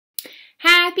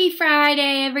Happy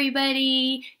Friday,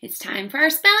 everybody. It's time for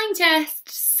our spelling test.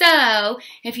 So,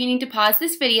 if you need to pause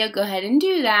this video, go ahead and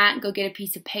do that. Go get a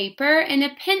piece of paper and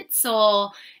a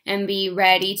pencil and be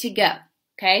ready to go,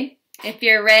 okay? If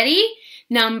you're ready,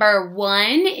 number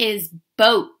 1 is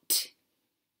boat.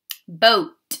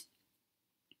 Boat.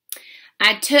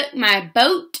 I took my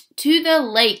boat to the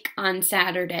lake on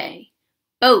Saturday.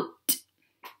 Boat.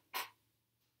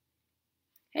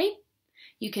 Okay?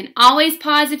 You can always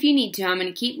pause if you need to. I'm going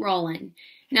to keep rolling.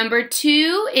 Number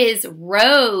 2 is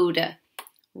road.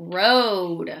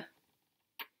 Road.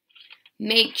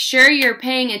 Make sure you're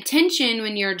paying attention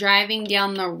when you're driving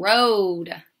down the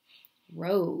road.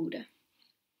 Road.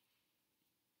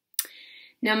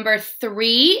 Number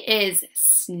 3 is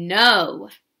snow.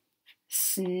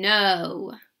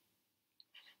 Snow.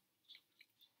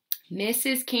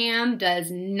 Mrs. Cam does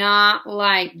not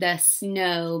like the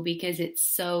snow because it's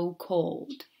so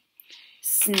cold.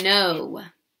 Snow.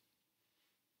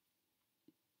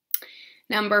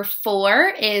 Number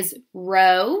 4 is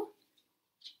row.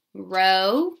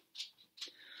 Row.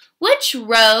 Which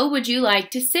row would you like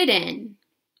to sit in?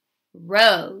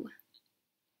 Row.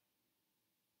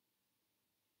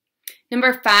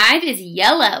 Number 5 is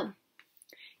yellow.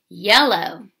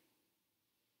 Yellow.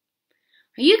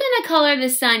 Are you going to color the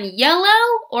sun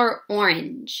yellow or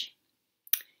orange?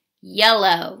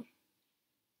 Yellow.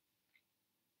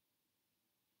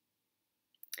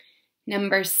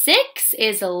 Number 6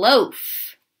 is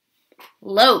loaf.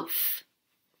 Loaf.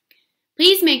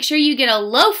 Please make sure you get a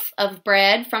loaf of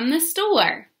bread from the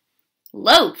store.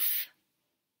 Loaf.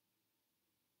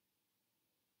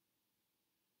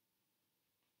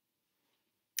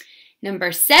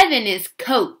 Number 7 is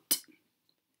coat.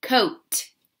 Coat.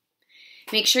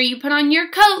 Make sure you put on your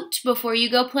coat before you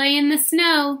go play in the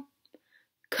snow.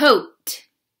 Coat.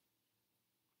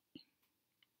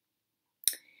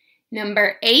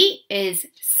 Number 8 is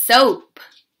soap.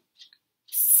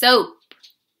 Soap.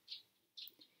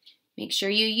 Make sure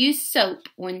you use soap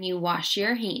when you wash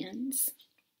your hands.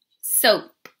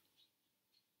 Soap.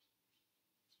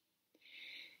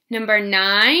 Number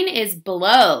 9 is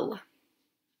blow.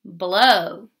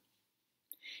 Blow.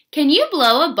 Can you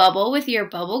blow a bubble with your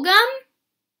bubble gum?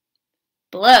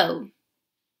 Blow.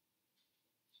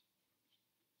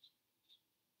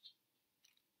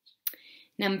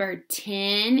 Number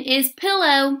 10 is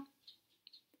pillow.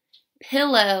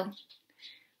 Pillow.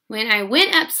 When I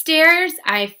went upstairs,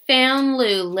 I found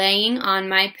Lou laying on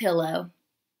my pillow.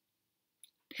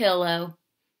 Pillow.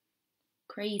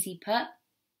 Crazy pup.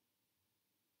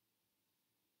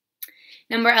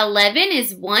 Number 11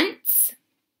 is once.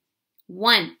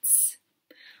 Once.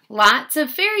 Lots of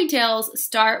fairy tales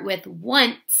start with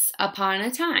once upon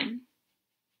a time.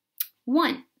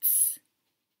 Once.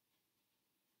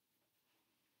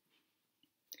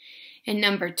 And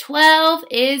number 12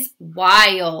 is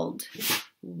wild.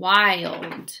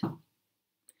 Wild.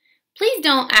 Please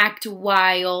don't act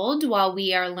wild while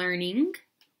we are learning.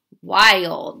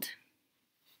 Wild.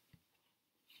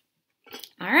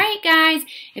 All right, guys,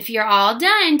 if you're all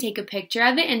done, take a picture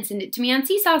of it and send it to me on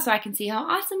Seesaw so I can see how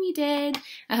awesome you did.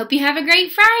 I hope you have a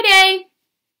great Friday.